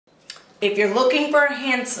If you're looking for a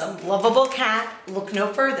handsome, lovable cat, look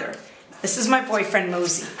no further. This is my boyfriend,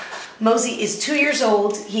 Mosie. Mosie is 2 years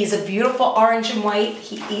old. He's a beautiful orange and white.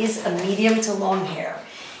 He is a medium to long hair.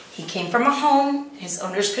 He came from a home. His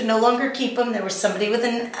owners could no longer keep him. There was somebody with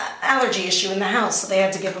an allergy issue in the house, so they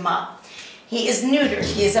had to give him up. He is neutered.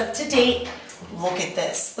 He is up to date. Look at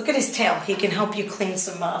this. Look at his tail. He can help you clean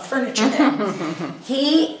some furniture there.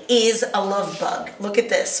 He is a love bug. Look at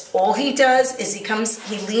this. All he does is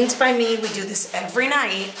he leans by me. We do this every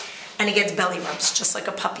night, and he gets belly rubs just like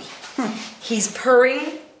a puppy. He's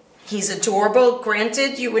purring. He's adorable.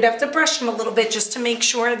 Granted, you would have to brush him a little bit just to make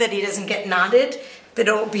sure that he doesn't get knotted, but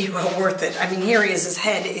it'll be well worth it. I mean, here he is. His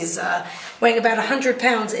head is weighing about 100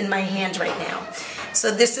 pounds in my hand right now. So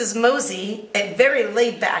this is Mosie, a very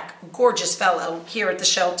laid-back, gorgeous fellow here at the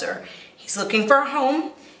shelter. He's looking for a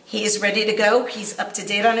home. He is ready to go. He's up to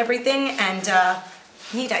date on everything, and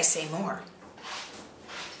need I say more?